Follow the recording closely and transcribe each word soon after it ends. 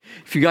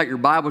If you got your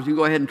Bibles, you can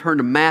go ahead and turn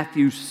to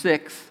Matthew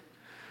 6.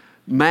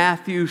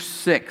 Matthew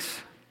 6.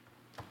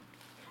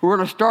 We're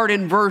going to start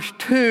in verse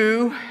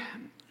 2.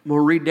 We'll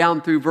read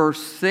down through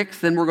verse 6.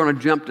 Then we're going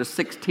to jump to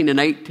 16 and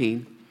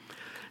 18.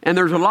 And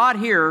there's a lot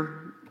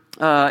here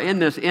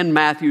in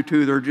Matthew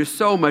 2. There's just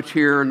so much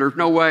here, and there's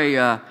no way,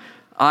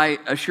 I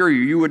assure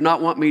you, you would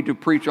not want me to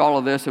preach all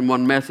of this in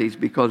one message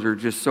because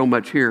there's just so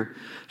much here.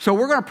 So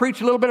we're going to preach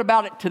a little bit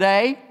about it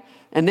today.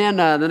 And then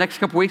the next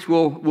couple weeks,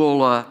 we'll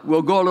go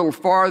a little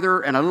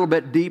farther and a little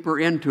bit deeper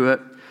into it.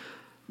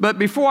 But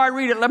before I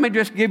read it, let me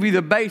just give you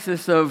the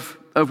basis of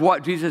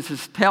what Jesus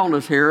is telling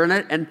us here.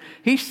 And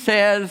he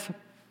says,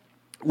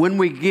 when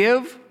we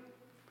give,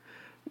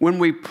 when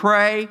we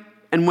pray,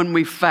 and when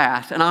we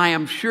fast. And I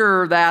am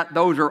sure that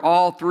those are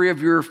all three of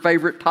your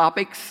favorite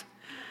topics.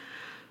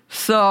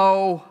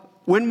 So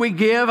when we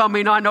give, I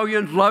know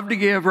you love to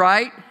give,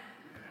 right?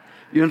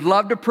 You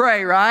love to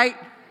pray, right?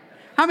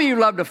 How many of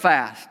you love to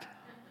fast?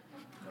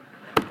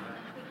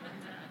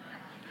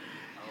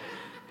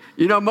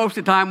 You know, most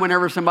of the time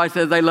whenever somebody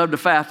says they love to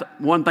fast,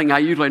 one thing I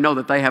usually know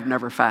that they have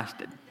never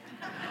fasted.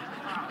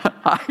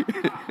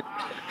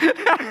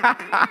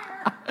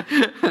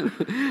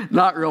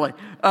 Not really.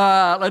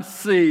 Let's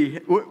see.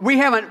 We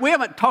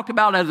haven't talked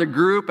about it as a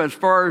group as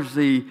far as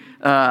the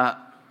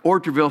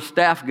Orchardville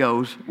staff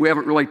goes. We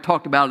haven't really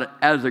talked about it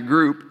as a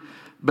group.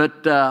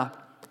 But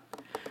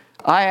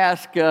I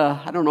asked,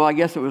 I don't know, I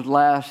guess it was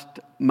last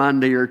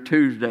Monday or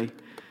Tuesday.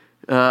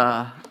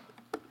 I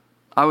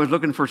was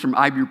looking for some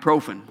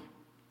ibuprofen.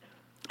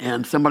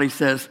 And somebody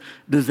says,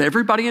 does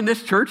everybody in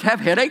this church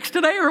have headaches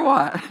today or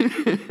what?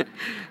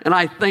 And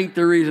I think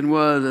the reason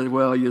was,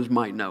 well, you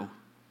might know.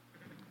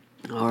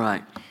 All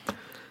right.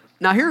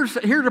 Now, here's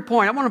the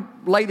point. I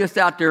want to lay this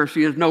out there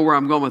so you know where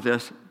I'm going with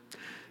this.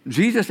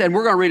 Jesus, and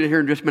we're going to read it here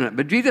in just a minute,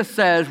 but Jesus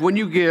says when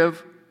you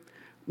give,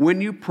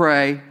 when you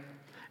pray,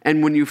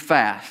 and when you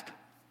fast.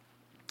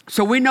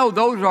 So we know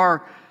those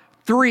are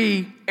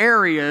three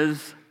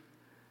areas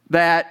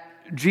that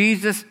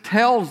Jesus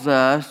tells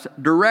us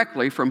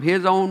directly from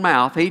his own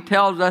mouth. He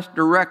tells us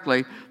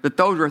directly that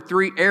those are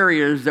three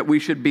areas that we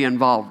should be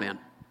involved in.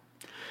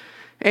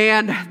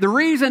 And the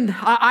reason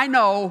I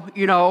know,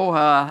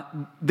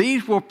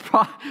 these you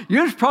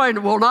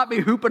probably will not be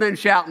hooping and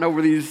shouting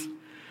over these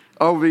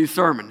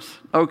sermons,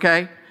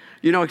 okay?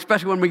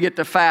 Especially when we get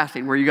to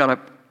fasting, where you got to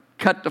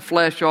cut the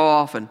flesh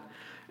off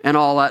and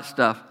all that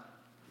stuff.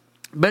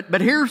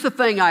 But here's the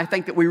thing I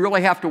think that we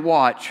really have to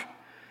watch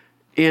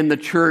in the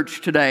church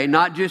today,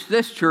 not just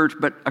this church,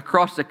 but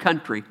across the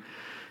country,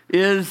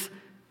 is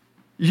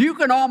you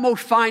can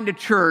almost find a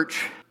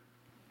church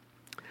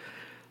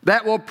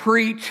that will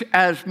preach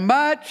as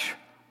much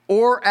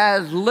or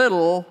as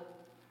little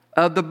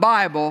of the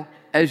Bible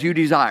as you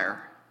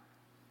desire.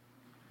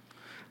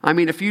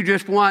 If you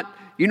just want,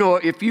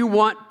 if you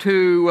want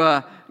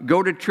to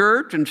go to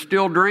church and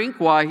still drink,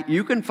 why,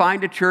 you can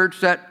find a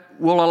church that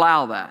will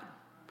allow that.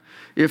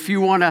 If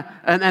you want to,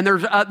 and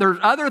there's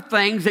other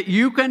things that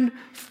you can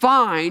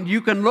find,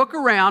 you can look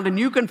around and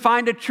you can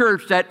find a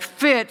church that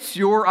fits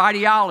your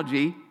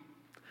ideology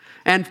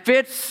and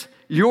fits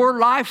your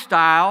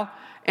lifestyle,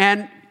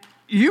 and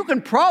you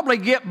can probably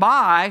get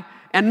by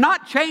and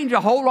not change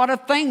a whole lot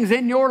of things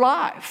in your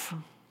life.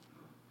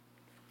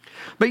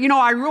 But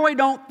I really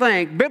don't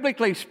think,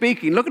 biblically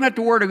speaking, looking at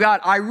the Word of God,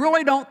 I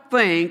really don't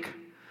think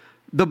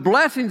the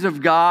blessings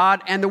of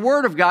God and the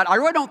Word of God, I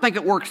really don't think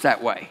it works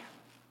that way.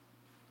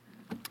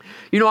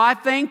 I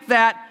think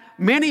that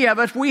many of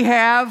us, we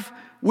have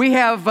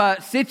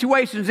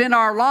situations in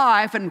our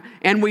life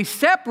and we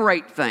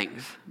separate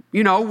things.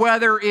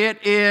 Whether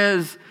it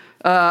is,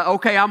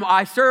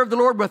 I serve the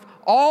Lord with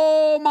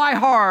all my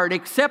heart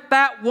except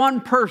that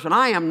one person.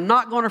 I am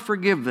not going to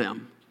forgive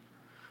them.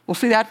 Well,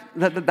 see,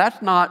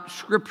 that's not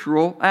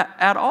scriptural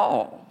at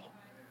all.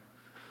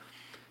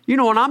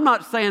 And I'm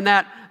not saying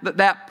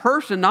that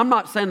person, I'm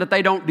not saying that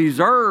they don't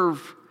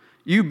deserve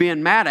you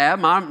being mad at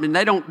them.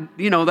 They don't,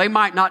 they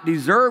might not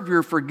deserve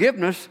your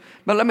forgiveness,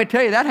 but let me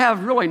tell you, that has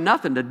really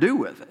nothing to do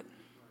with it.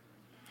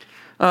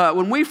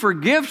 When we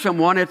forgive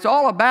someone, it's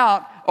all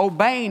about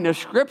obeying the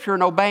Scripture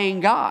and obeying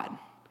God.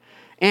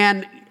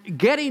 And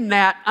getting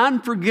that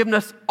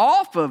unforgiveness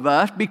off of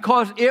us,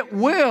 because it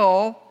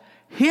will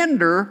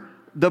hinder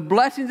the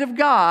blessings of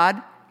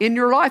God in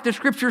your life. The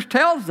Scriptures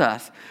tells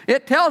us.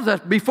 It tells us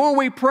before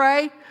we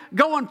pray,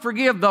 go and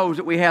forgive those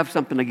that we have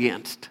something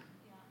against.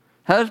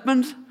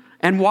 Husbands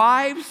and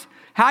wives,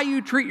 how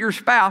you treat your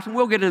spouse, and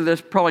we'll get into this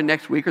probably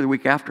next week or the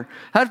week after.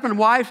 Husband and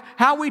wives,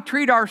 how we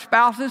treat our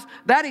spouses,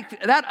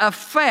 that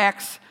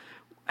affects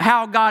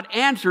how God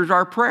answers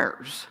our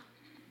prayers.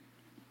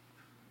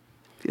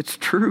 It's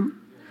true.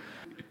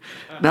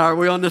 Now, are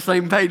we on the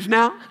same page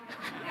now?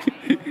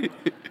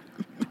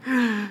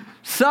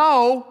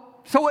 So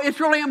it's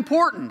really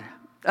important.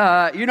 Do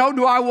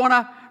I want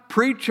to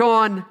preach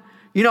on,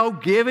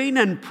 giving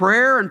and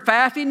prayer and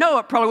fasting? No,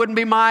 it probably wouldn't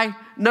be my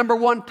number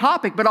one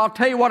topic, but I'll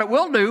tell you what it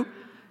will do.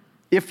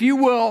 If you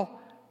will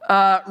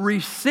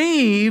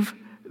receive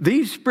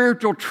these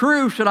spiritual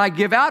truths that I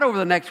give out over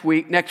the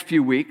next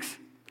few weeks,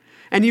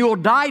 and you will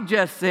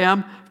digest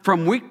them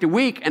from week to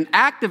week and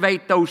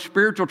activate those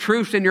spiritual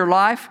truths in your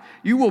life,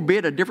 you will be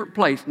at a different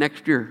place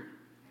next year.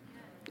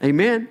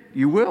 Amen.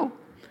 You will.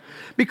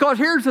 Because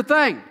here's the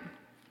thing.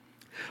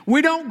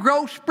 We don't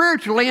grow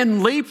spiritually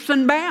in leaps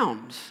and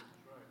bounds.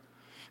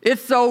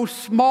 It's those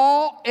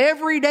small,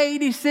 everyday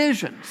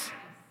decisions.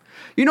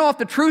 You know, if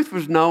the truth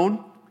was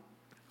known,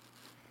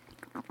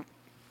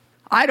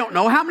 I don't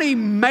know, how many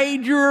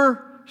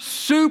major,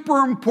 super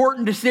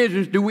important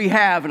decisions do we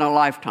have in a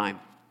lifetime?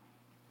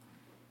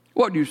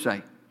 What do you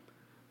say?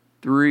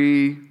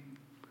 3,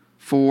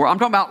 4. I'm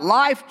talking about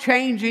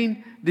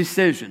life-changing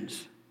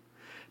decisions.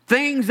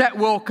 Things that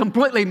will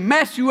completely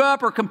mess you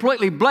up or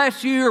completely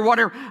bless you or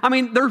whatever. I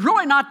mean, there's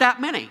really not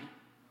that many.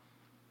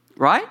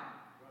 Right?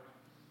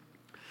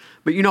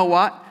 But you know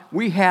what?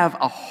 We have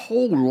a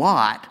whole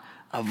lot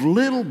of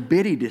little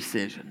bitty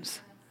decisions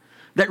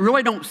that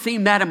really don't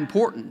seem that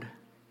important.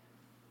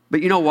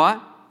 But you know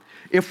what?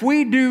 If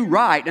we do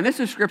right, and this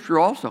is scripture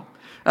also,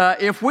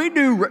 if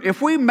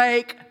we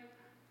make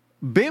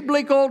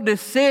biblical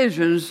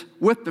decisions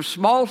with the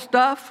small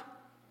stuff,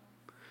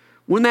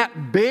 when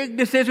that big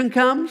decision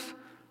comes,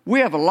 we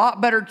have a lot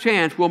better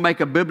chance we'll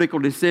make a biblical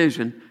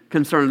decision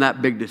concerning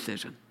that big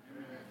decision.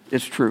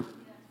 It's true.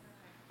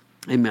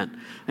 Amen.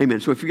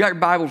 Amen. So if you got your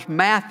Bibles,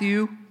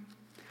 Matthew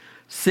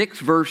 6,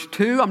 verse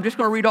 2. I'm just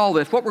going to read all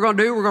this. What we're going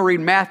to do, we're going to read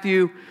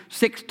Matthew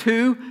 6,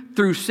 2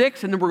 through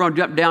 6, and then we're going to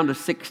jump down to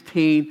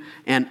 16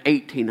 and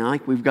 18. I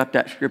think we've got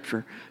that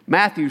scripture.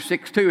 Matthew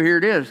 6, 2, here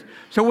it is.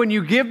 So when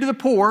you give to the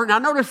poor, now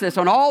notice this,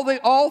 on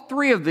all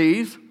three of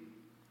these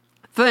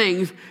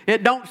things,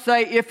 it don't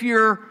say if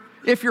your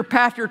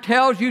pastor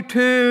tells you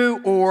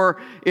to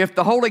or if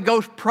the Holy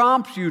Ghost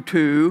prompts you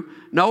to.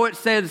 No, it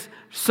says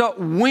so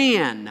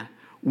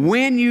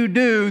when you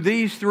do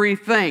these three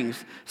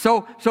things.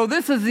 So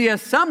this is the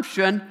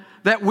assumption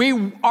that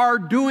we are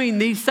doing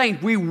these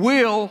things. We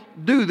will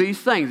do these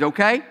things,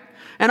 okay?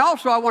 And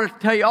also, I want to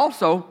tell you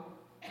also,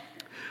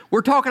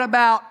 we're talking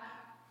about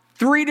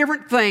three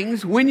different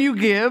things: when you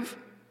give,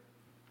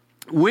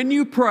 when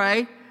you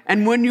pray,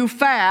 and when you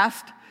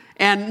fast.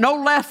 And no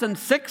less than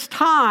 6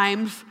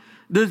 times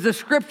does the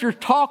scripture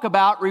talk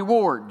about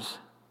rewards.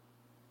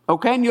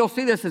 Okay, and you'll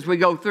see this as we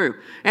go through.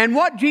 And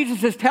what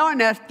Jesus is telling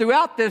us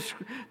throughout this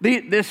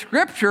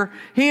scripture,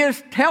 he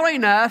is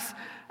telling us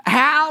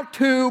how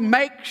to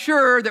make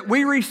sure that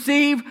we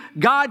receive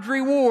God's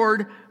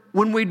reward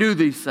when we do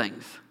these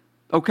things.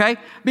 Okay?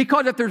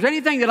 Because if there's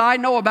anything that I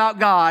know about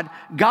God,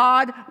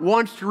 God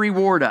wants to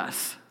reward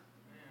us.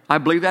 I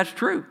believe that's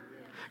true.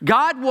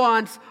 God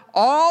wants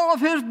all of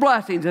his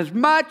blessings, as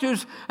much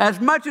as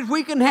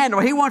we can handle.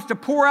 He wants to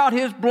pour out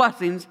his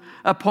blessings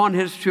upon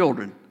his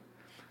children.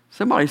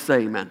 Somebody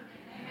say amen.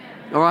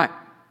 Amen. All right.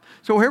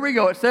 So here we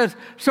go. It says,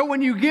 so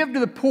when you give to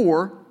the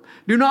poor,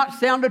 do not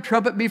sound a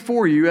trumpet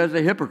before you as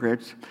the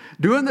hypocrites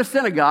do in the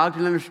synagogues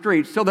and in the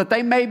streets, so that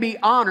they may be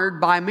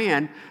honored by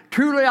men.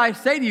 Truly I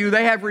say to you,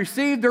 they have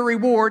received their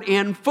reward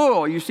in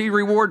full. You see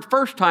reward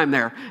first time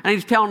there. And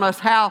he's telling us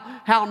how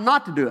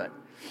not to do it.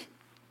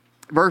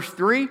 Verse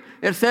 3,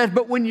 it says,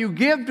 but when you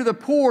give to the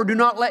poor, do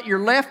not let your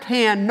left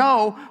hand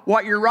know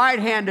what your right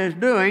hand is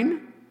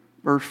doing.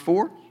 Verse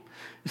 4.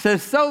 It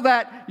says, so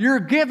that your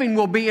giving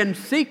will be in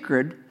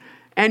secret,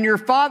 and your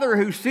Father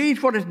who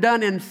sees what is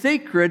done in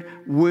secret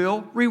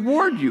will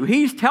reward you.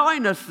 He's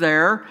telling us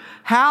there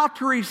how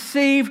to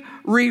receive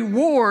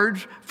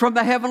rewards from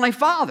the Heavenly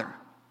Father.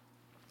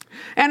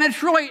 And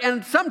it's really,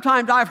 and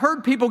sometimes I've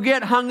heard people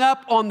get hung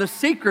up on the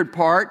secret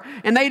part,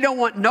 and they don't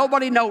want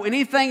nobody to know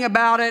anything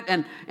about it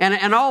and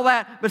all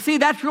that. But see,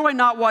 that's really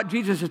not what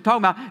Jesus is talking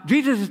about.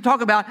 Jesus is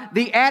talking about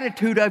the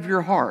attitude of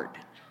your heart.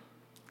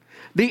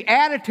 The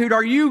attitude,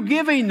 are you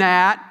giving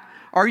that?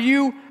 Are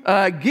you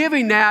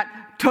giving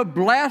that to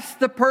bless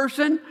the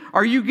person?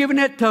 Are you giving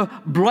it to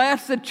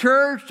bless the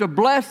church, to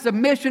bless the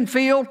mission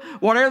field,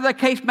 whatever the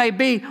case may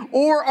be?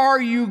 Or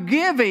are you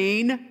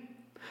giving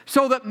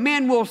so that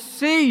men will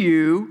see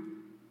you?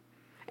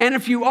 And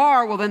if you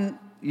are, well, then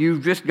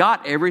you've just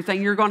got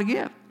everything you're going to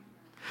give.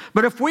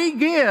 But if we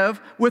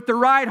give with the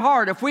right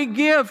heart, if we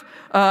give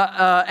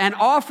an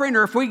offering,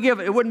 or if we give,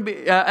 it wouldn't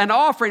be an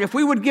offering, if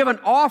we would give an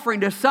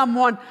offering to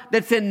someone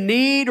that's in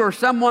need or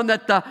someone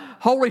that the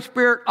Holy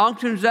Spirit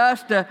unctions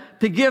us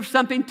to give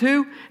something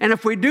to, and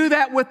if we do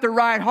that with the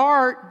right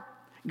heart,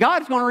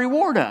 God's going to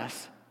reward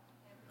us.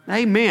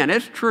 Amen.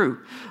 It's true.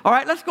 All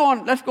right, let's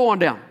go on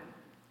down.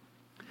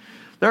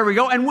 There we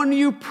go. And when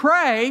you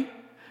pray,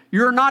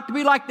 you're not to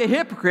be like the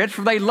hypocrites,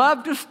 for they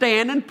love to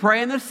stand and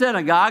pray in the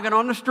synagogue and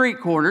on the street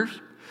corners,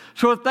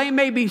 so that they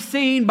may be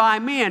seen by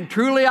men.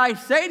 Truly I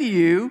say to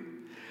you,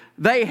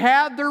 they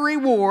have their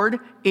reward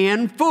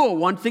in full.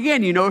 Once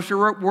again, you notice the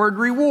word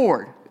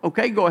reward.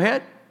 Okay, go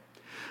ahead.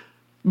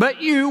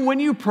 But you, when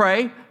you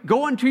pray,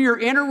 go into your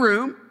inner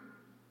room,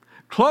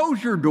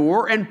 close your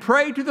door, and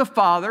pray to the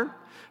Father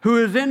who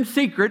is in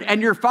secret,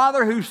 and your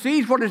Father who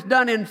sees what is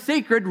done in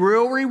secret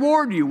will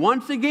reward you.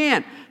 Once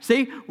again,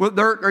 see,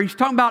 he's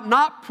talking about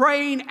not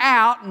praying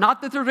out,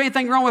 not that there's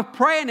anything wrong with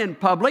praying in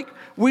public.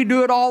 We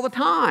do it all the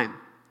time.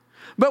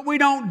 but we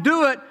don't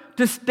do it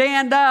to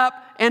stand up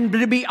and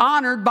to be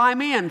honored by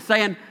men,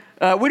 saying,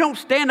 we don't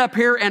stand up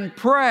here and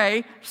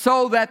pray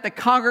so that the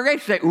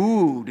congregation say,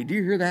 ooh, did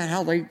you hear that,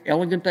 how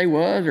elegant they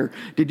was? Or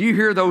did you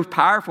hear those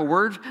powerful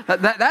words?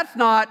 That's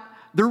not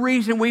the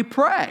reason we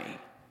pray.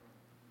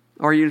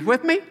 Are you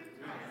with me?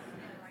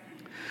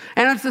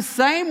 And it's the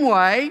same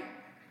way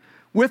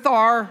with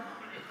our,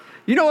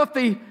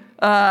 if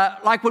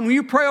like when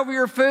you pray over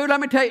your food, let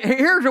me tell you,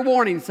 here's a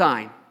warning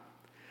sign.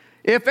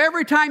 If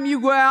every time you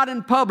go out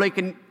in public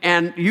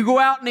and you go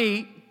out and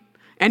eat,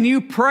 and you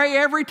pray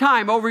every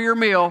time over your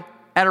meal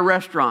at a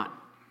restaurant,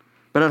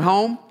 but at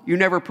home you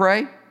never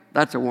pray,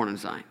 that's a warning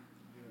sign.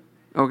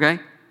 Okay?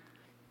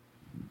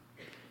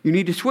 You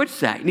need to switch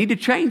that. You need to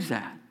change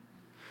that.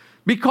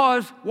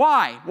 Because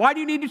why? Why do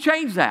you need to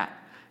change that?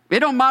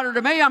 It don't matter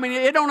to me. I mean,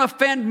 it don't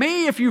offend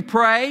me if you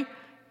pray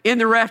in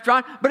the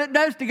restaurant, but it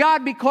does to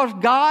God because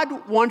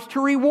God wants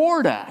to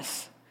reward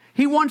us.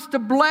 He wants to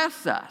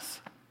bless us.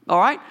 All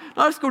right?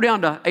 Now let's go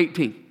down to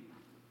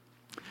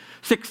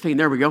 16,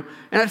 there we go.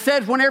 And it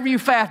says, whenever you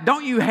fast.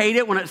 Don't you hate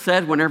it when it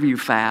says whenever you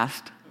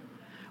fast?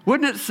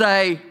 Wouldn't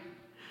it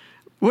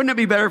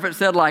be better if it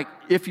said like,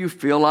 if you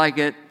feel like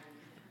it?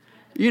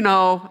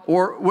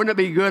 Or wouldn't it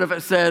be good if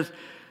it says,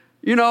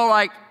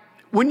 like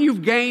when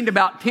you've gained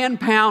about 10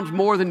 pounds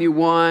more than you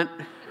want,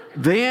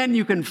 then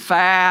you can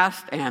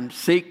fast and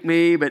seek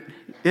me, but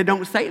it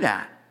don't say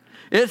that.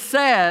 It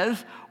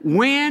says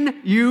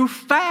when you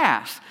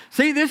fast.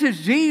 See, this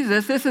is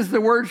Jesus. This is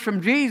the words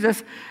from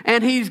Jesus,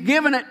 and he's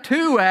given it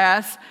to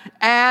us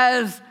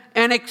as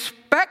an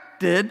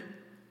expected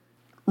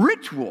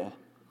ritual,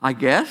 I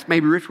guess.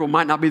 Maybe ritual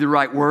might not be the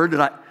right word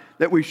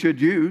that we should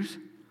use.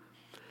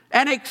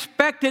 An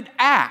expected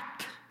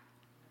act.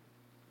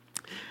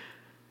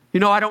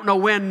 I don't know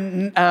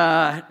when,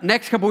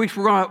 next couple of weeks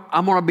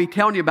I'm going to be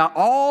telling you about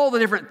all the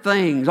different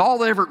things, all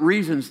the different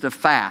reasons to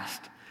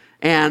fast.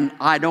 And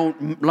a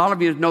lot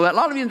of you know that. A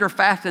lot of you are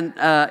fasting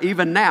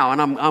even now,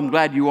 and I'm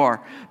glad you are.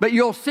 But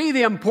you'll see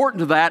the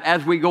importance of that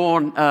as we go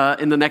on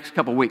in the next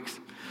couple of weeks.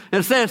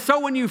 It says, so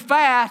when you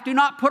fast, do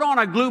not put on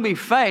a gloomy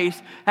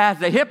face as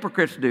the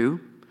hypocrites do,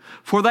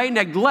 for they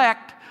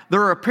neglect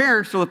their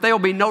appearance so that they will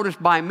be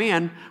noticed by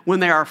men when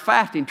they are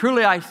fasting.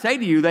 Truly I say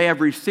to you, they have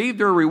received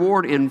their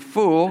reward in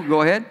full.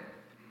 Go ahead.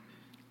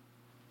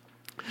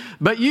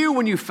 But you,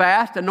 when you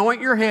fast, anoint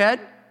your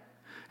head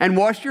and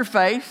wash your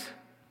face,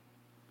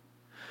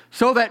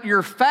 so that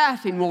your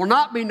fasting will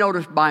not be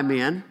noticed by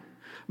men,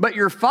 but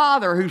your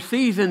Father who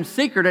sees in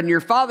secret, and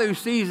your Father who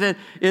sees it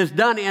is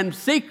done in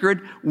secret,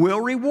 will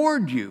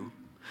reward you.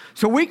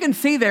 So we can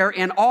see there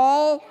in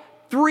all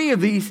three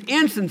of these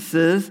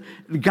instances,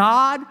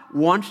 God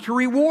wants to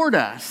reward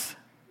us.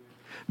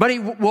 But he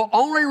will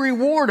only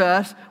reward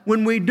us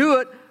when we do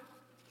it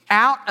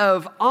out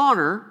of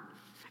honor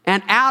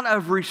and out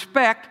of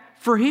respect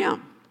for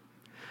him.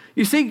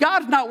 You see,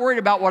 God's not worried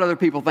about what other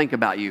people think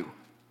about you.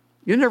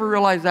 You never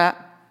realize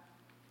that?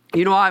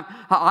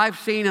 I've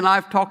seen and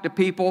I've talked to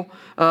people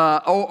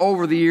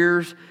over the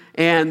years,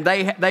 and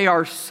they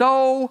are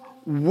so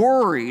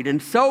worried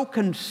and so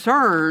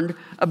concerned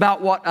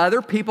about what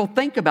other people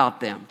think about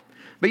them.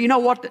 But you know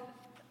what?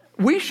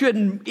 We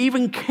shouldn't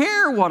even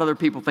care what other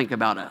people think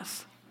about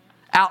us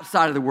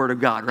outside of the Word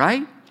of God,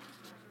 right?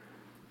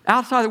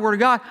 Outside of the Word of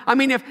God. I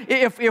mean,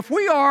 if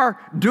we are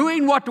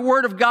doing what the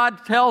Word of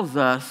God tells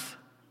us,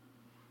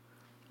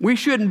 we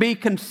shouldn't be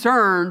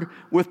concerned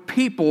with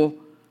people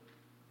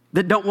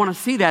that don't want to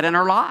see that in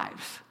our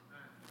lives.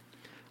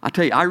 I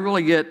tell you,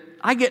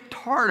 I get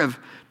tired of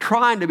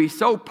trying to be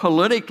so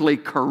politically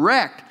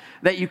correct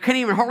that you can't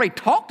even hardly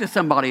talk to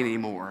somebody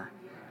anymore.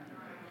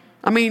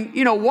 I mean,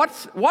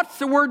 what's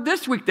the word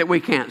this week that we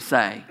can't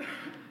say?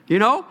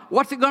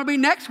 What's it going to be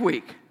next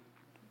week?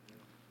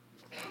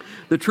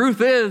 The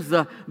truth is,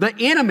 the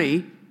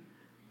enemy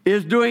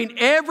is doing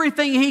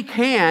everything he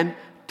can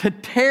to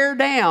tear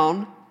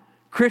down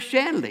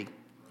Christianity.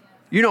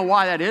 You know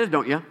why that is,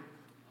 don't you?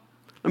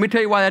 Let me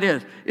tell you why that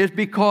is. It's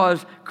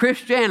because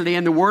Christianity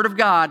and the Word of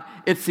God,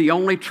 it's the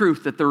only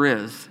truth that there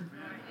is.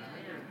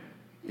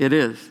 It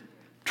is.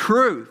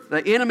 Truth.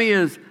 The enemy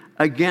is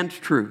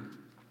against truth.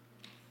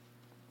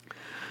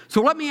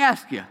 So let me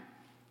ask you,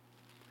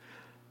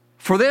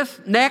 for this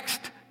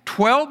next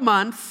 12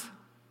 months,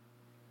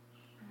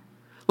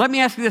 let me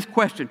ask you this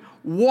question.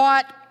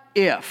 What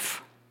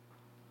if?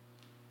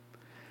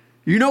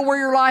 You know where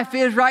your life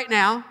is right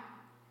now.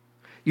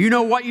 You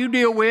know what you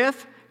deal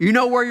with. You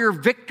know where your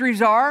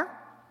victories are.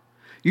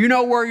 You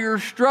know where your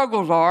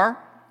struggles are.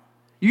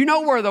 You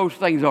know where those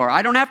things are.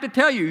 I don't have to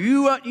tell you.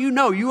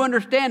 You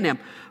understand them.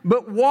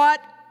 But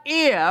what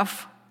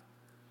if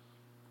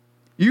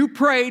you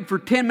prayed for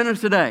 10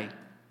 minutes a day?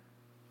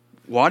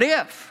 What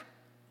if?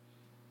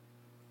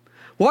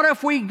 What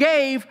if we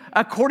gave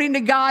according to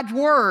God's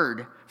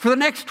Word for the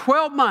next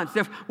 12 months?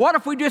 What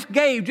if we just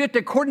gave just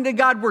according to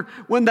God's Word?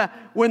 When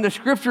the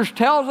Scriptures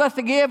tells us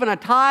to give in a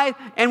tithe,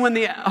 and when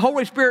the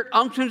Holy Spirit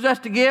unctions us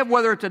to give,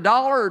 whether it's $1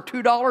 or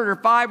 $2 or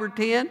 $5 or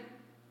 $10?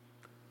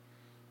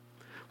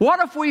 What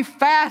if we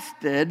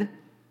fasted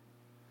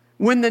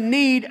when the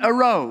need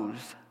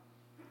arose?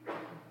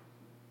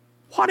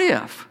 What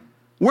if?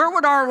 What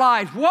would our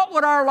lives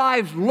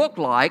look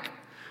like?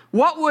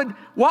 What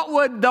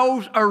would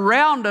those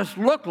around us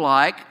look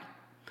like?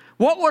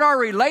 What would our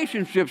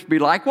relationships be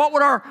like? What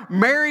would our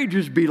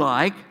marriages be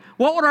like?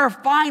 What would our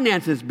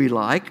finances be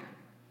like?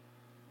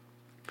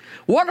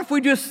 What if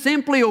we just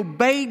simply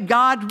obeyed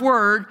God's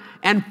word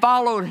and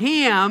followed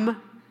Him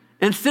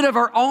instead of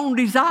our own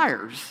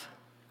desires?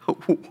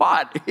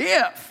 What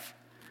if?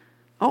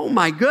 Oh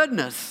my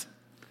goodness.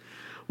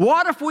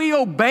 What if we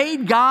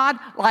obeyed God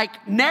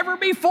like never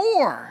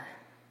before?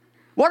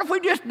 What if we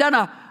just done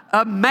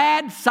a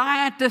mad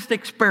scientist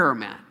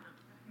experiment?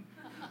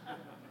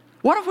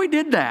 What if we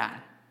did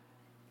that?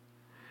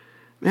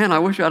 Man, I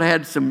wish I'd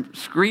had some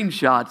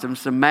screenshots of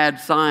some mad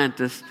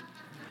scientists.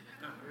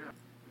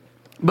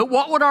 But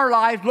what would our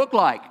lives look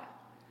like?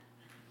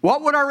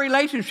 What would our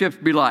relationships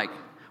be like?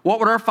 What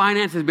would our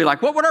finances be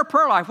like? What would our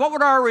prayer life? What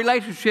would our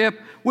relationship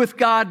with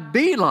God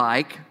be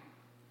like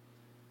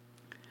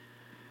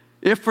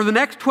if for the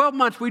next 12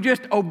 months we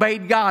just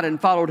obeyed God and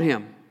followed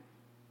Him?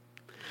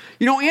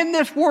 You know, in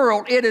this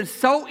world, it is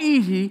so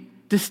easy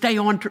to stay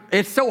on,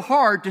 it's so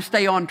hard to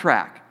stay on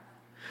track.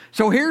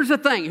 So here's the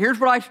thing. Here's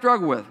what I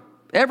struggle with.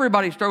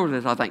 Everybody struggles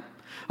with this, I think.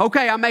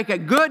 Okay, I make a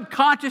good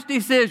conscious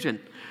decision.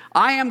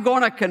 I am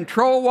going to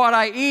control what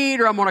I eat,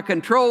 or I'm going to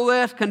control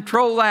this,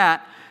 control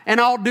that. And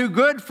I'll do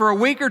good for a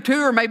week or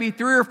two, or maybe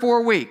 3 or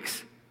 4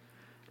 weeks.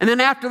 And then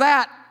after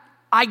that,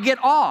 I get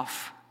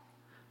off.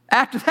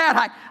 After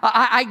that,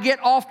 I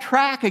get off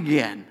track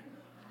again.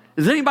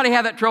 Does anybody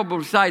have that trouble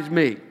besides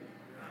me?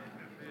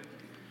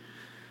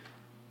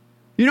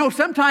 You know,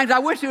 sometimes I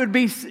wish it'd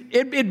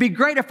be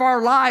great if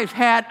our lives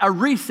had a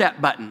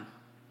reset button.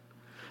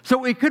 So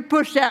we could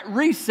push that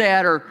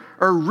reset or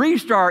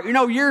restart. You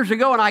know, years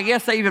ago, and I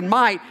guess they even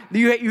might,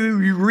 you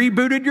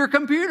rebooted your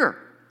computer.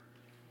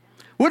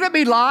 Wouldn't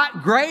it be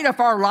great if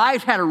our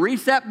lives had a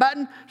reset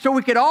button? So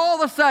we could all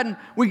of a sudden,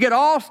 we get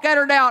all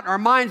scattered out, and our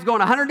mind's going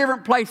 100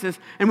 different places,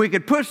 and we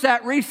could push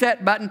that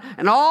reset button,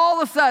 and all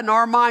of a sudden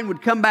our mind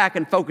would come back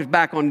and focus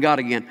back on God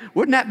again.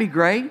 Wouldn't that be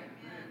great?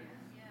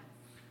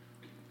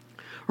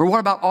 Or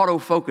what about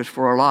autofocus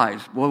for our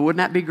lives? Well, wouldn't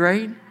that be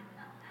great?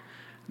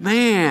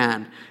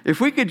 Man, if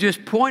we could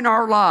just point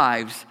our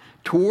lives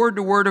toward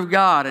the Word of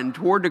God and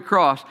toward the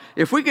cross,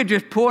 if we could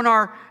just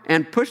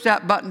and push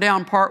that button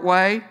down part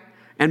way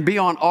and be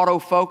on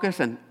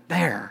autofocus, and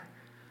there,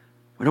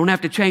 we don't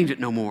have to change it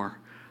no more.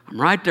 I'm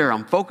right there.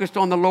 I'm focused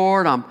on the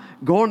Lord. I'm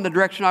going the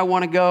direction I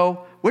want to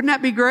go. Wouldn't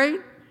that be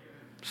great?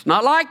 It's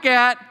not like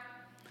that.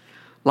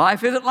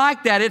 Life isn't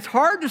like that. It's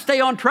hard to stay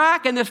on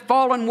track in this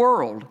fallen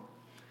world.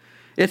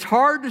 It's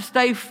hard to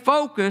stay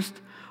focused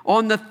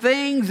on the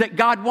things that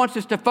God wants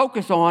us to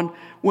focus on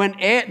when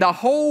the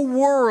whole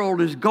world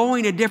is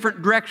going a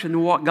different direction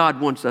than what God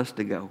wants us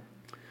to go.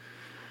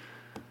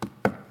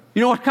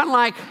 You know, it's kind of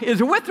like, is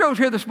the Withrows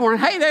here this morning?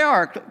 Hey, they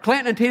are.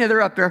 Clinton and Tina,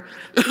 they're up there.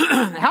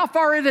 How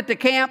far is it to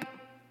camp?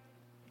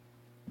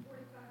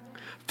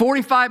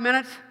 45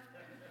 minutes?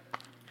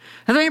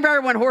 Has anybody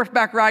ever went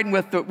horseback riding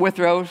with the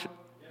Withrows?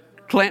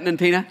 Clinton and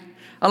Tina?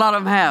 A lot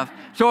of them have.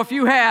 So if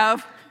you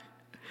have,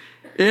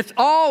 it's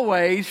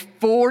always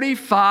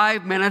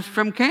 45 minutes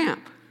from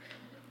camp.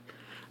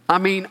 I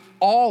mean,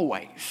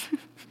 always.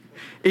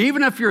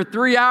 Even if you're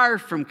 3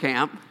 hours from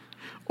camp,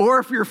 or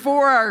if you're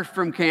 4 hours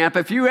from camp,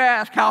 if you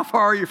ask how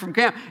far are you from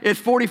camp, it's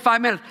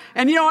 45 minutes.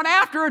 And you know, and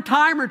after a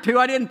time or two,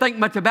 I didn't think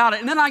much about it.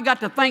 And then I got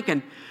to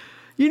thinking,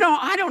 you know,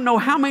 I don't know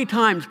how many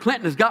times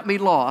Clinton has got me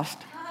lost.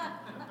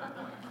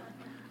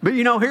 But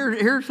you know,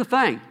 here's the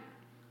thing.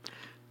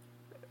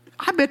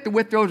 I bet the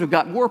Withrows have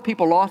got more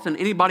people lost than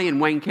anybody in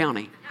Wayne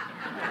County.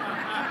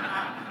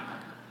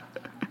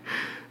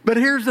 But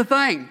here's the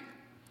thing.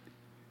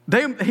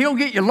 He'll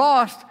get you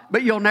lost,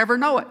 but you'll never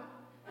know it.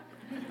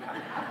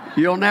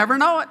 You'll never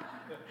know it.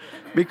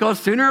 Because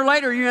sooner or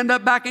later, you end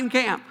up back in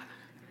camp.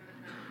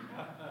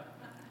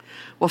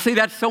 Well, see,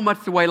 that's so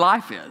much the way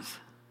life is.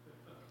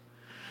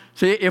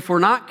 See, if we're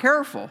not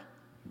careful,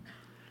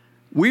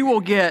 we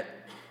will get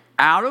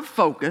out of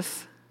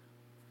focus.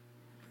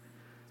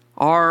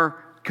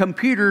 Our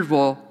computers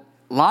will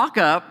lock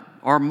up.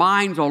 Our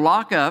minds will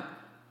lock up.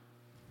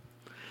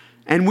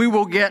 And we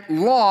will get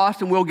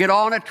lost, and we'll get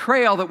on a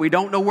trail that we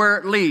don't know where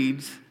it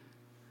leads.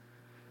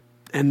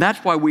 And that's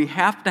why we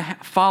have to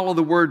follow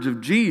the words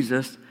of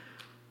Jesus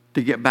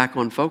to get back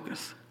on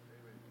focus.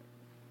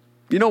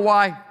 You know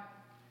why?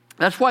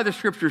 That's why the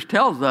Scriptures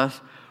tells us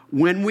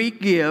when we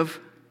give.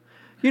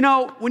 You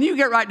know, when you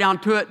get right down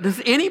to it, does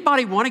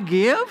anybody want to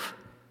give?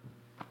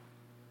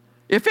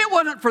 If it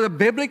wasn't for the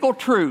biblical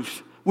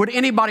truths, would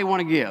anybody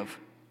want to give?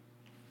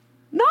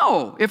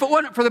 No. If it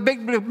wasn't for the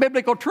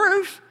biblical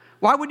truths,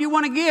 why would you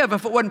want to give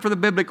if it wasn't for the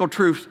biblical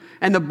truths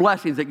and the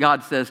blessings that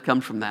God says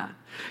comes from that?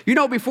 You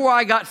know, before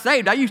I got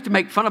saved, I used to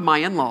make fun of my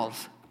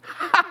in-laws.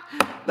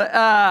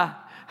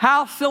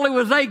 How silly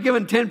was they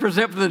giving 10%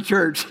 for the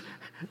church?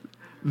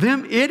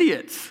 Them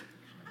idiots.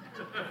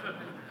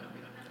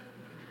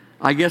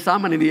 I guess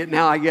I'm an idiot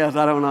now, I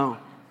don't know.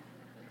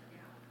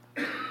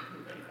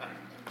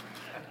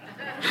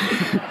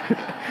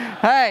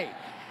 Hey,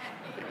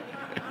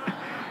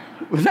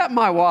 was that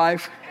my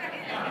wife?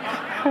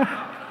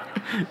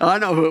 I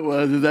know who it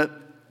was. Is that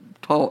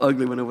tall,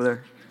 ugly one over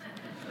there?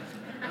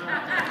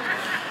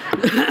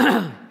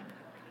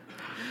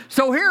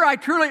 So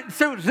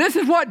this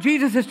is what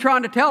Jesus is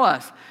trying to tell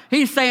us.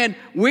 He's saying,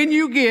 when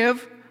you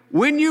give,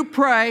 when you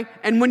pray,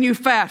 and when you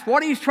fast,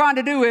 what he's trying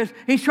to do is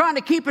he's trying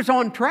to keep us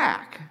on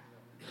track.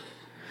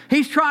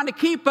 He's trying to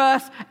keep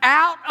us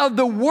out of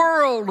the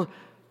world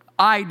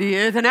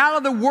ideas and out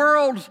of the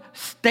world's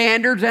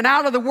standards and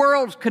out of the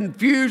world's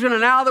confusion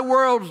and out of the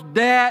world's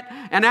debt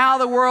and out of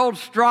the world's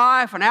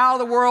strife and out of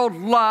the world's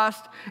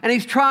lust. And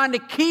he's trying to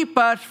keep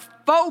us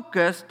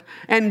focused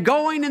and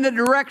going in the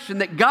direction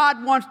that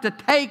God wants to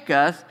take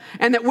us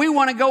and that we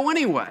want to go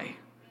anyway.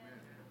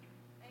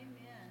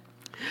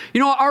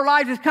 You know, our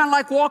lives is kind of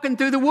like walking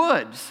through the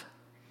woods.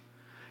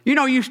 You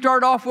know, you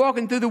start off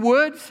walking through the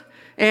woods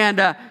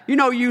and,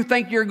 you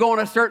think you're going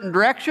a certain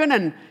direction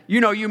and,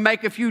 you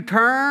make a few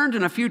turns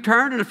and a few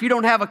turns. And if you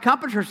don't have a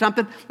compass or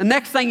something, the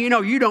next thing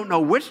you don't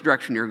know which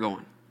direction you're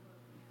going.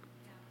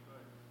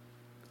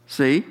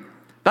 See?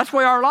 That's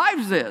why our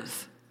lives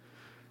is.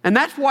 And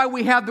that's why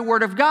we have the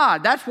Word of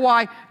God. That's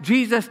why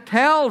Jesus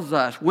tells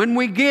us when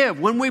we give,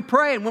 when we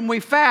pray, and when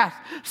we fast,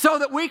 so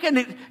that we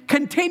can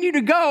continue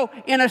to go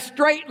in a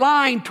straight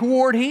line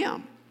toward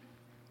Him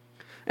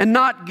and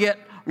not get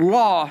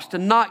lost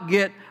and not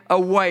get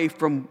away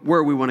from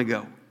where we want to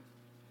go.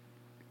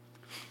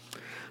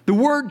 The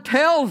Word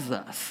tells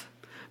us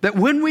that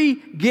when we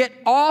get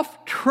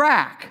off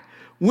track,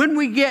 when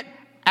we get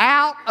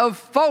out of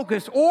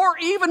focus, or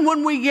even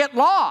when we get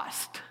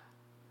lost,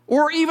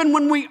 or even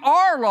when we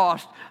are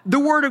lost, the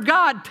Word of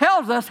God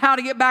tells us how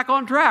to get back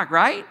on track,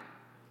 right?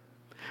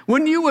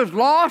 When you was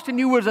lost and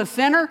you was a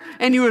sinner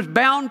and you was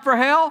bound for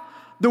hell,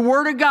 the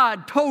Word of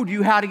God told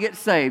you how to get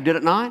saved, did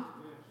it not?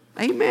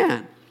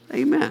 Amen.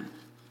 Amen.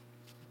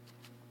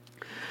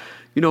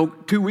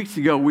 2 weeks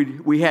ago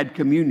we had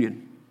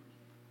communion.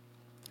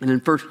 And in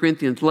 1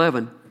 Corinthians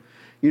 11,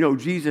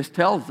 Jesus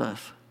tells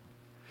us,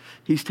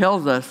 he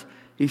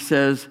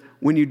says,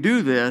 when you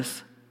do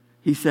this,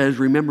 he says,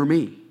 remember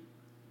me.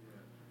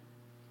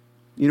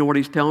 You know what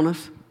he's telling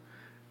us?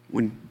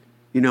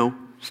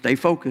 Stay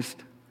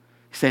focused.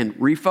 He's saying,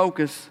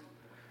 refocus.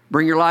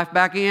 Bring your life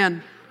back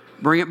in.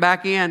 Bring it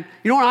back in.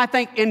 You know what I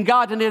think in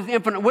God's and His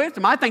infinite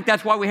wisdom? I think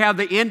that's why we have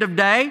the end of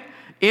day,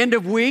 end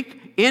of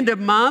week, end of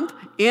month,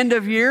 end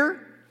of year.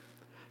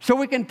 So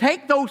we can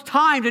take those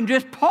times and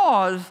just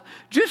pause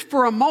just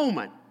for a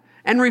moment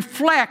and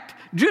reflect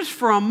just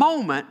for a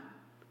moment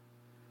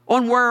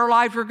on where our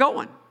lives are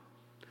going.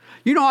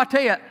 I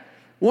tell you,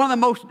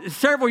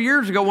 several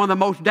years ago, one of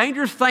the most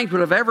dangerous things would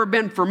have ever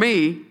been for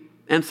me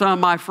and some of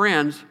my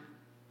friends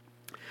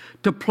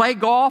to play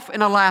golf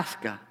in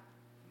Alaska.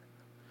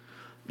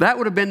 That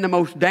would have been the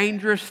most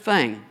dangerous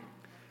thing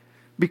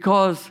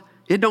because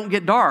it don't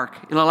get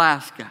dark in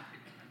Alaska.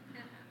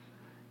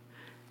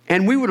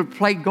 And we would have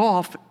played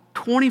golf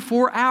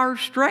 24 hours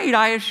straight,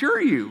 I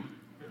assure you.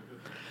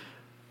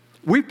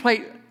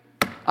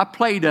 I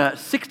played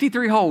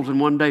 63 holes in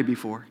one day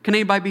before. Can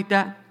anybody beat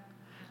that?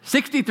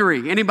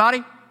 63.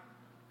 Anybody?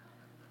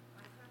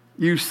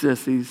 You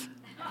sissies.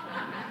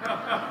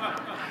 I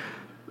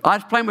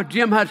was playing with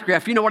Jim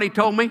Hutchcraft. You know what he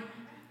told me?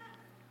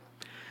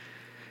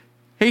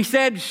 He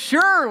said,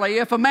 surely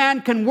if a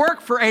man can work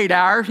for 8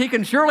 hours, he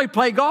can surely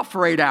play golf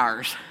for 8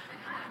 hours.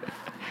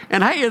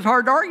 And hey, it's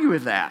hard to argue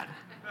with that.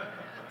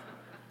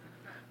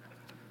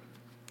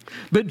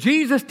 But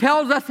Jesus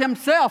tells us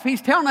Himself,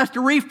 He's telling us to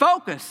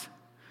refocus.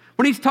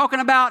 When He's talking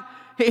about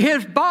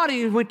His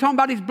body, when He's talking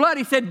about His blood,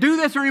 He said, do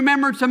this in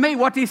remembrance of me.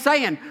 What's He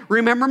saying?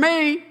 Remember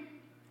me.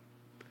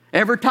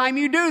 Every time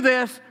you do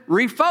this,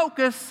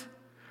 refocus.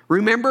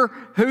 Remember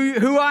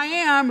who I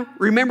am.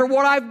 Remember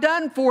what I've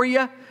done for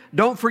you.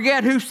 Don't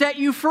forget who set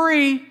you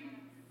free.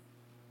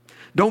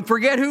 Don't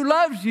forget who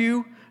loves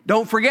you.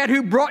 Don't forget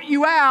who brought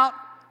you out.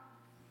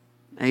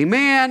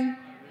 Amen.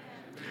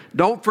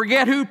 Don't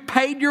forget who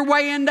paid your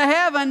way into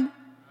heaven.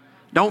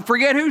 Don't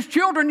forget whose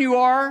children you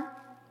are.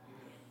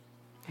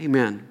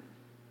 Amen.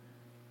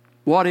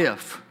 What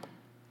if?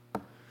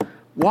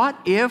 What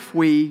if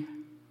we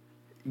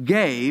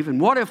gave,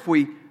 and what if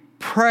we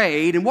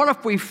prayed, and what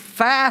if we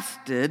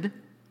fasted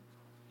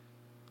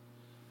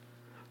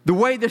the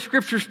way the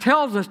Scriptures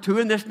tells us to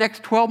in this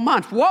next 12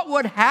 months? What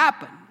would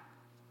happen?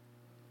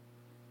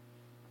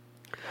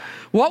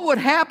 What would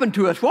happen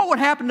to us? What would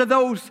happen to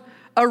those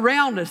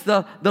around us,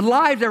 the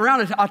lives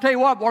around us? I'll tell you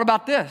what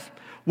about this?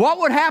 What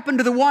would happen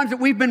to the ones that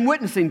we've been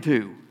witnessing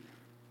to?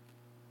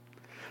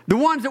 The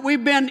ones that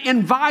we've been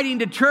inviting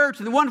to church,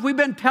 and the ones we've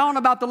been telling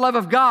about the love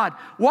of God.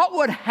 What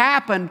would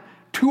happen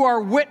to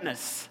our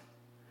witness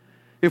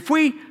if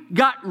we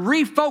got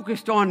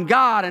refocused on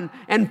God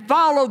and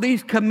followed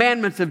these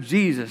commandments of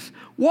Jesus?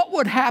 What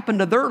would happen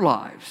to their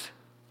lives?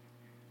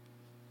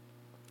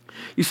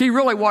 You see,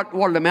 really what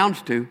it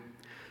amounts to,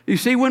 you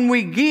see, when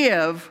we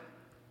give,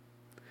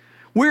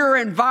 we're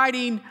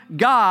inviting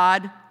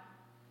God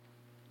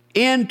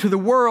into the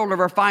world of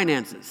our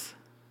finances.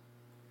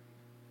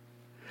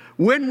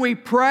 When we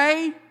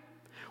pray,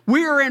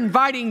 we are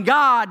inviting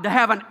God to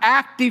have an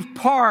active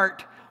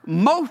part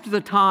most of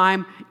the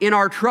time in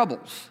our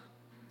troubles.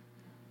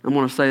 I'm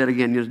going to say that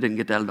again. You just didn't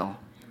get that at all.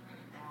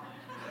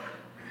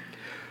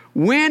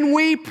 When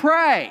we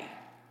pray,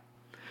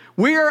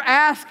 we are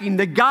asking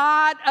the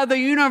God of the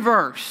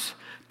universe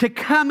to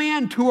come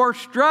into our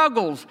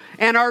struggles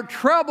and our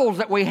troubles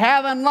that we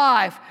have in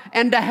life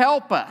and to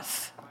help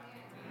us.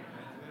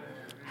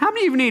 How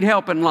many of you need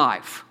help in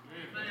life?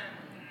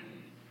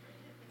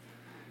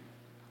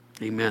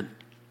 Amen.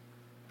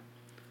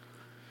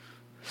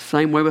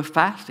 Same way with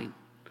fasting.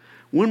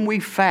 When we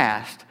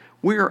fast,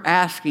 we are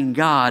asking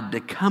God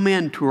to come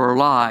into our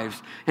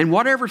lives and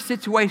whatever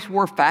situation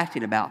we're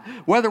fasting about,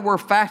 whether we're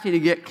fasting to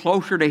get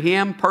closer to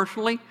Him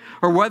personally,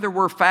 or whether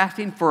we're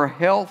fasting for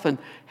health and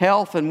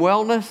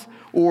wellness,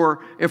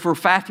 or if we're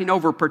fasting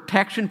over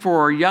protection for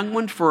our young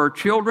ones, for our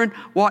children,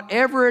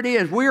 whatever it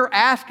is, we are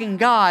asking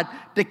God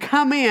to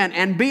come in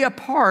and be a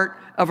part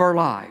of our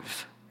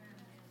lives.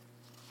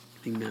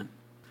 Amen.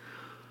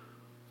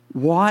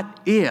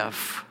 What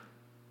if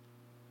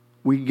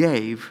we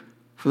gave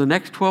for the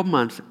next 12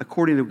 months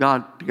according to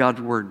God's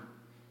Word?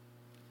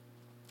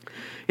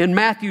 In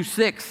Matthew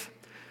 6,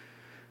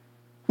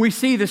 we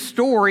see the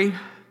story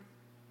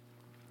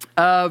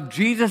of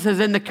Jesus is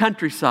in the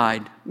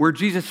countryside where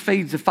Jesus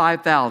feeds the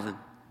 5,000.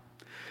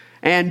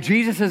 And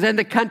Jesus is in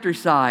the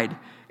countryside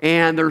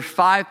and there's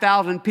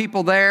 5,000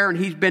 people there and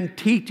He's been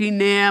teaching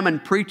them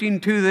and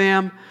preaching to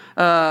them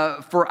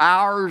for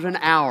hours and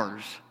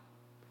hours.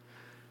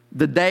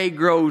 The day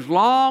grows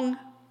long.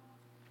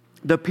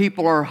 The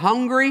people are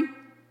hungry.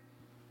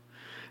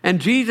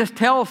 And Jesus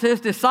tells His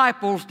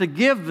disciples to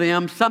give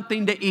them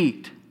something to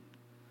eat.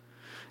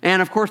 And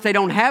of course, they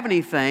don't have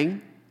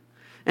anything.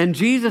 And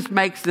Jesus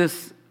makes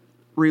this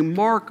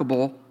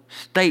remarkable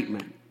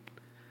statement.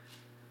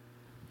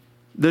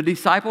 The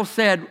disciples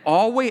said,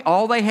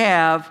 all they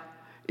have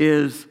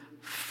is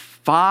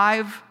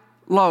 5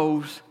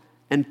 loaves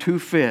and 2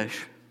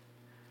 fish.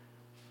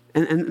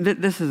 And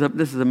this is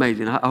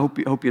amazing. I hope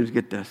you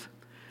get this.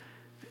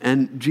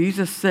 And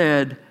Jesus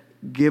said,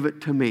 give it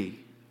to me.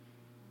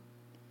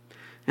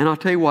 And I'll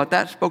tell you what,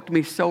 that spoke to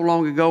me so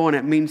long ago and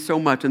it means so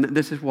much. And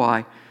this is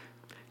why.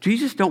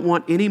 Jesus don't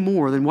want any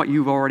more than what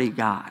you've already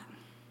got.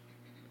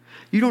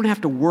 You don't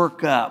have to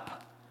work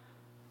up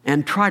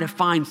and try to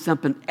find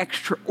something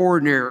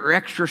extraordinary or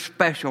extra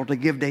special to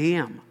give to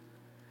Him.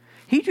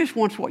 He just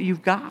wants what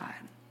you've got.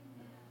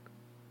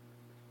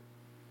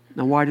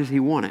 Now, why does He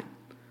want it?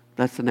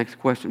 That's the next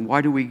question.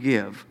 Why do we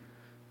give?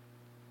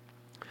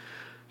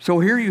 So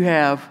here you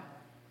have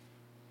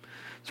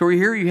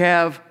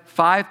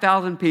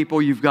 5,000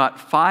 people. You've got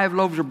 5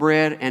 loaves of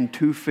bread and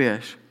 2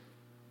 fish.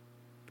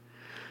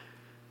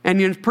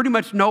 And you pretty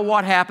much know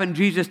what happened.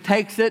 Jesus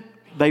takes it,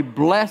 they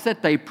bless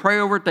it, they pray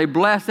over it, they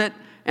bless it,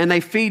 and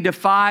they feed the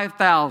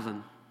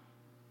 5,000.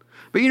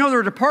 But you know,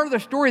 there's a part of the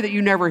story that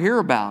you never hear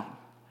about.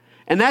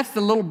 And that's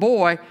the little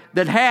boy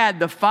that had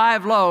the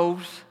 5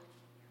 loaves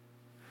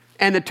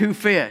and the 2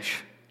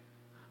 fish.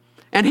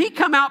 And he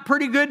come out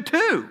pretty good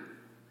too.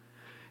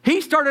 He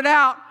started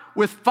out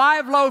with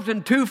 5 loaves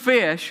and 2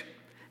 fish.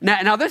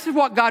 Now this is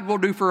what God will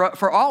do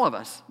for all of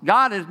us.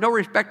 God is no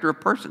respecter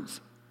of persons.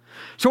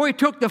 So He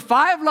took the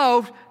 5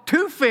 loaves,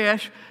 2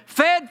 fish,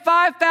 fed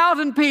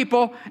 5,000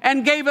 people,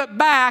 and gave it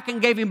back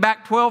and gave Him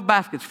back 12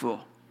 baskets full.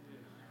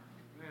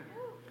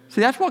 See,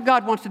 that's what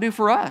God wants to do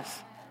for us.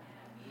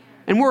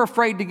 And we're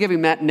afraid to give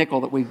Him that nickel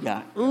that we've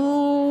got.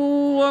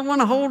 Oh, I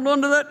want to hold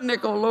on to that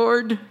nickel,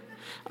 Lord.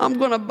 I'm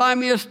going to buy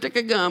me a stick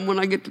of gum when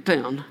I get to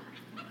town.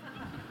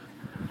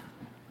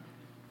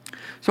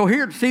 So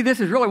here, see, this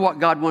is really what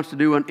God wants to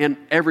do in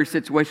every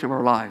situation of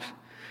our lives.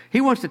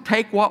 He wants to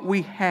take what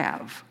we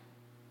have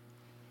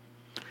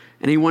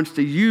and He wants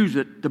to use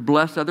it to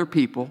bless other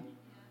people.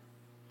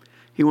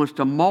 He wants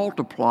to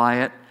multiply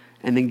it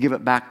and then give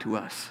it back to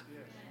us.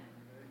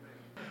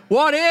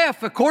 What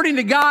if, according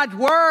to God's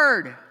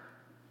Word,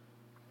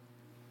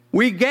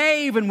 we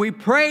gave and we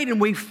prayed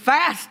and we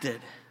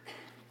fasted?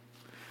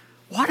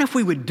 What if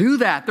we would do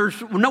that?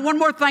 There's one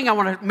more thing I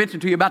want to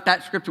mention to you about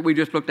that scripture we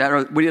just looked at,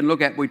 or we didn't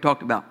look at, we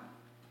talked about.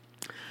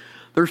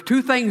 There's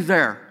 2 things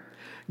there.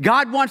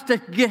 God wants to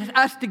get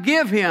us to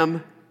give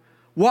Him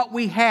what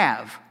we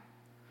have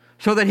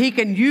so that He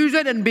can use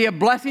it and be a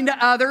blessing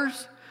to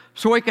others,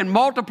 so He can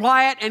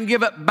multiply it and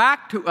give it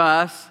back to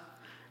us.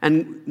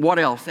 And what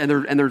else? And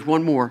there's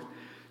one more.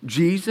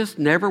 Jesus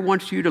never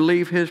wants you to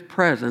leave His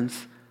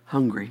presence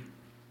hungry.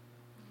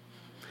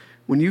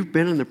 When you've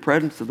been in the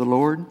presence of the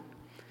Lord,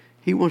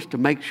 He wants to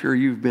make sure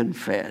you've been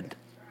fed.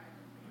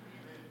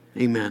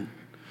 Amen.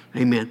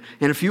 Amen.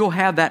 And if you'll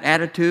have that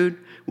attitude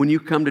when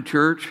you come to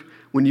church,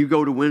 when you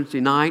go to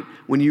Wednesday night,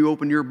 when you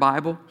open your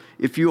Bible,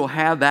 if you'll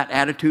have that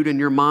attitude in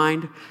your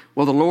mind,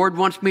 well, the Lord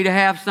wants me to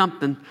have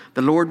something.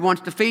 The Lord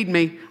wants to feed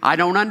me. I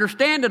don't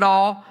understand it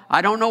all.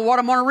 I don't know what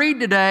I'm going to read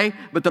today,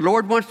 but the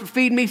Lord wants to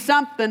feed me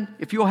something.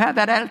 If you'll have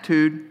that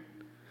attitude,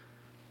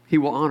 He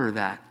will honor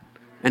that,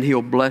 and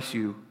He'll bless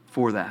you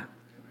for that.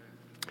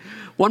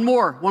 One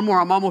more.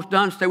 I'm almost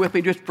done. Stay with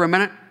me just for a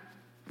minute.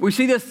 we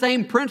see this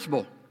same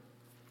principle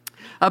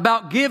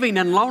about giving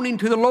and loaning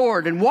to the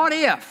Lord. And what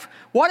if?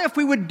 What if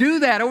we would do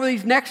that over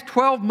these next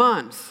 12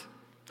 months?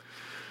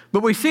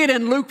 But we see it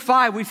in Luke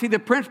 5. We see the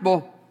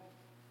principle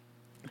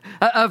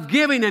of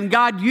giving and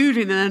God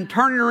using and then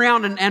turning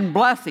around and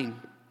blessing.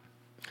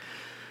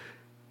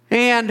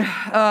 And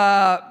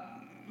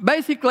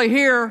basically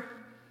here,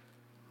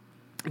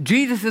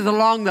 Jesus is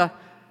along the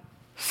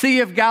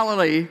Sea of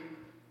Galilee,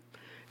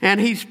 and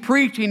he's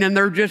preaching, and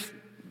there are just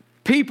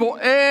people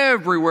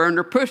everywhere, and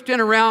they're pushed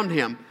in around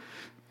him.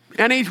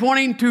 And he's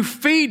wanting to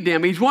feed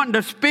them. He's wanting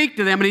to speak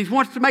to them, and he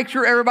wants to make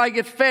sure everybody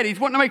gets fed. He's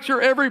wanting to make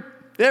sure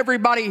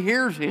everybody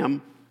hears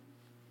him.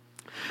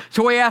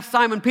 So he asks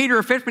Simon Peter,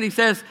 a fisherman, he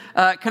says,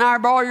 can I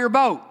borrow your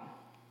boat?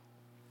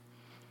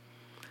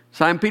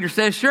 Simon Peter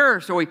says,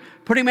 sure. So we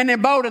put him in the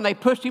boat, and they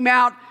pushed him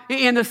out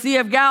in the Sea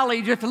of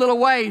Galilee just a little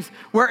ways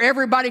where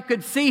everybody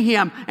could see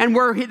him and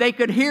where they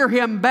could hear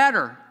him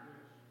better.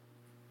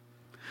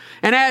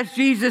 And as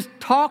Jesus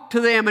talked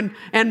to them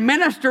and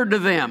ministered to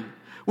them,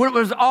 when it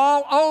was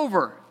all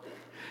over,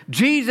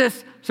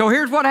 so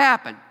here's what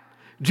happened.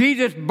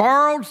 Jesus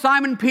borrowed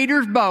Simon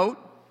Peter's boat.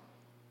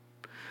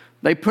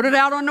 They put it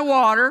out on the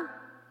water.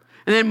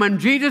 And then when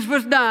Jesus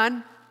was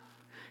done,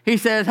 he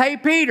says, hey,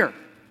 Peter,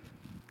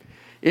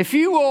 if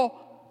you will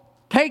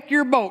take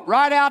your boat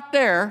right out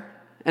there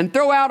and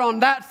throw out on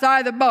that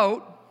side of the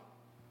boat,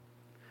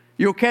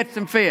 you'll catch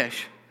some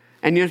fish.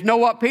 And you know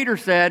what Peter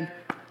said?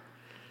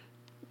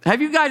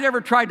 Have you guys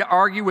ever tried to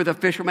argue with a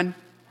fisherman?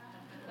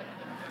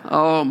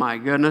 Oh my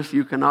goodness,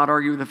 you cannot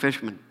argue with a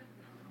fisherman.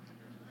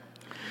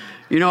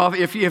 You know,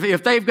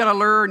 if they've got a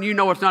lure and you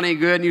know it's not any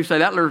good and you say,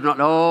 that lure's not,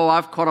 oh,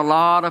 I've caught a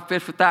lot of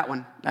fish with that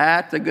one.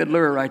 That's a good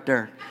lure right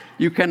there.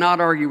 You cannot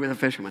argue with a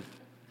fisherman.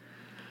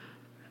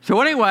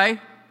 So anyway,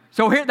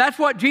 here, that's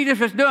what Jesus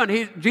was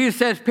doing. Jesus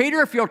says,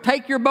 Peter, if you'll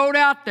take your boat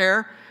out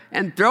there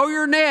and throw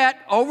your net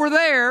over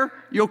there,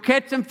 you'll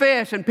catch some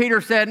fish. And Peter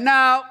said,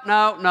 no,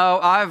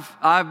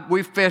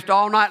 we've fished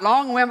all night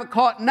long and we haven't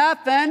caught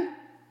nothing.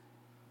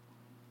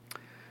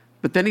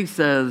 But then he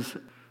says,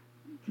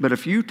 but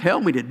if you tell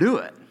me to do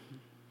it,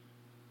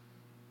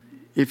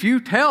 if you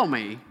tell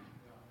me,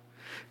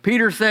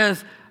 Peter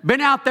says, been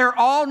out there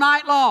all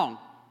night long.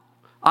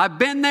 I've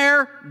been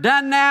there,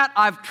 done that,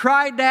 I've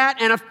tried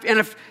that, and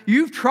if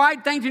you've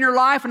tried things in your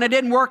life and it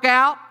didn't work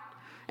out,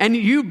 and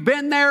you've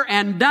been there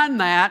and done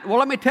that, well,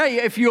 let me tell you,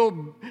 if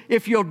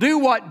you'll do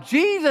what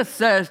Jesus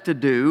says to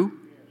do,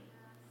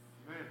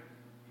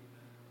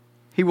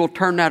 he will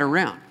turn that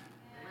around.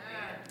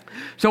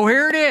 So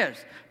here it is.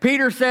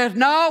 Peter says,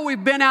 no,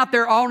 we've been out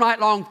there all night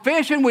long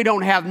fishing, we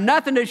don't have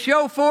nothing to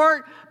show for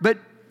it, but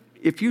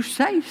if you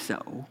say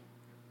so,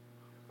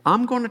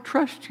 I'm going to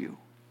trust you.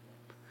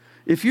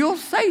 If you'll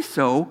say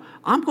so,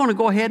 I'm going to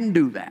go ahead and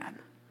do that.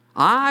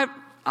 I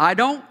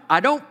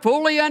don't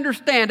fully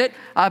understand it.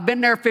 I've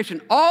been there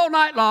fishing all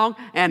night long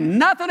and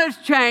nothing has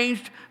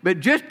changed, but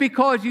just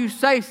because you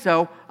say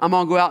so, I'm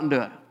going to go out and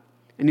do it.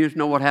 And you just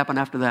know what happened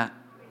after that.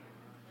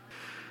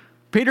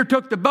 Peter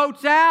took the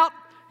boats out.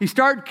 He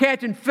started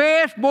catching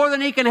fish more than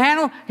he can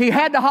handle. He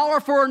had to holler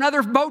for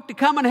another boat to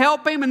come and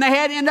help him, and they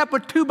had to end up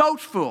with 2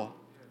 boats full.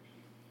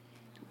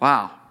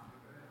 Wow.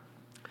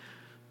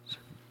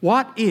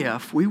 What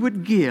if we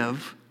would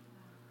give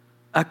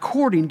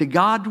according to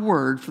God's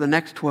word for the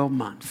next 12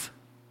 months?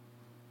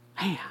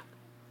 Man,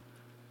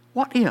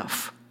 what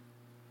if?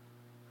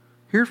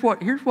 Here's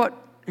what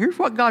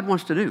God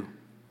wants to do.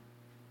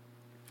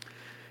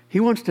 He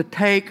wants to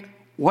take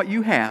what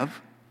you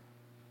have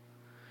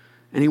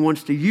and he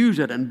wants to use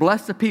it and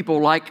bless the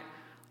people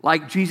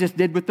like Jesus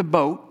did with the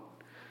boat.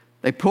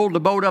 They pulled the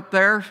boat up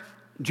there.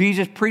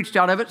 Jesus preached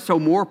out of it so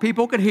more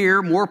people could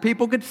hear, more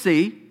people could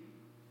see.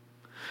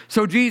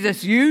 So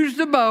Jesus used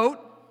the boat,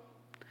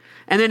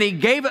 and then he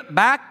gave it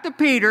back to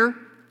Peter,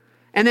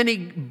 and then he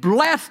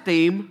blessed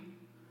him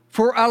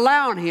for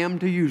allowing him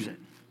to use it.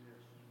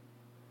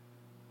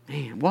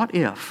 Man, what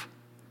if?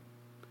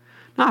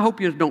 Now, I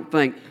hope you don't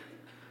think,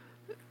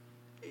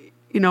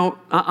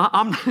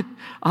 I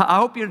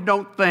hope you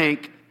don't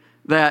think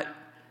that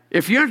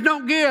if you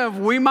don't give,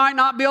 we might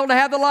not be able to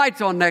have the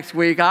lights on next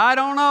week. I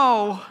don't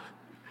know.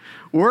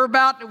 We're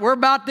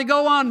about to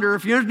go under.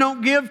 If you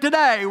don't give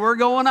today, we're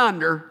going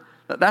under.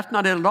 That's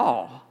not it at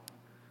all.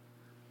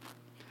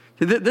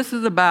 This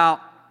is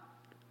about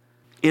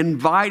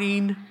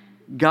inviting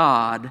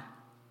God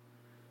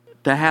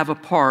to have a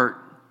part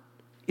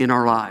in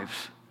our lives,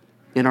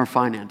 in our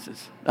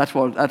finances. That's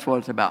what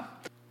it's about.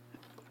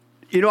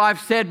 You know,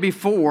 I've said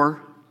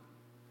before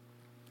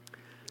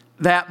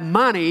that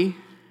money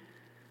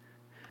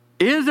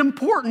is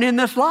important in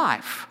this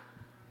life.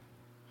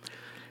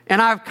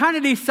 And I've kind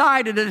of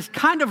decided that it's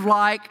kind of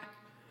like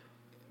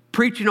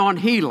preaching on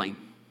healing.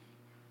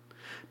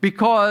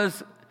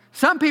 Because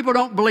some people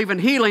don't believe in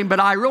healing,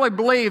 but I really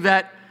believe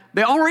that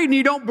the only reason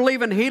you don't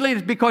believe in healing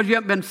is because you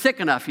haven't been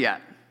sick enough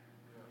yet.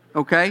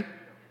 Okay?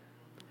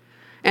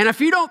 And if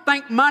you don't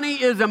think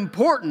money is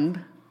important,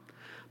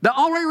 the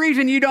only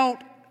reason you don't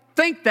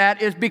think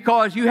that is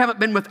because you haven't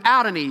been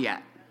without any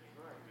yet.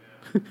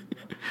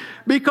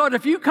 Because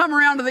if you come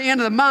around to the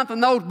end of the month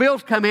and those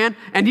bills come in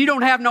and you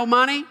don't have no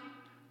money,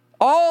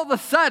 all of a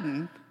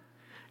sudden,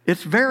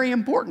 it's very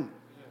important.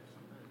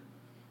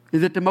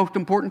 Is it the most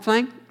important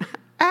thing?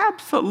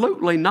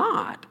 Absolutely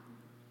not.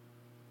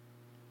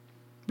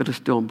 But it's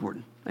still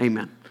important.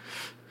 Amen.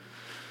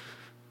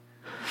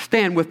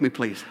 Stand with me,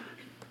 please.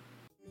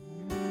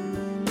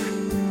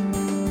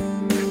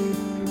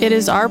 It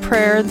is our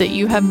prayer that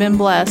you have been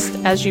blessed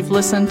as you've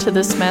listened to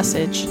this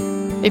message.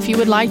 If you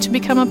would like to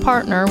become a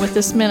partner with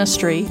this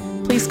ministry,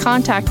 please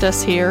contact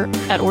us here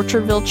at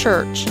Orchardville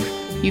Church.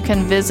 You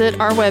can visit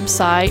our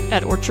website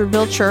at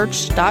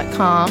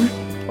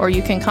orchardvillechurch.com, or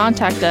you can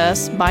contact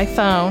us by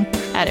phone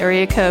at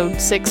area code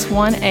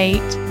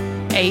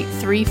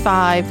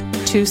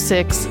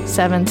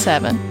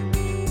 618-835-2677.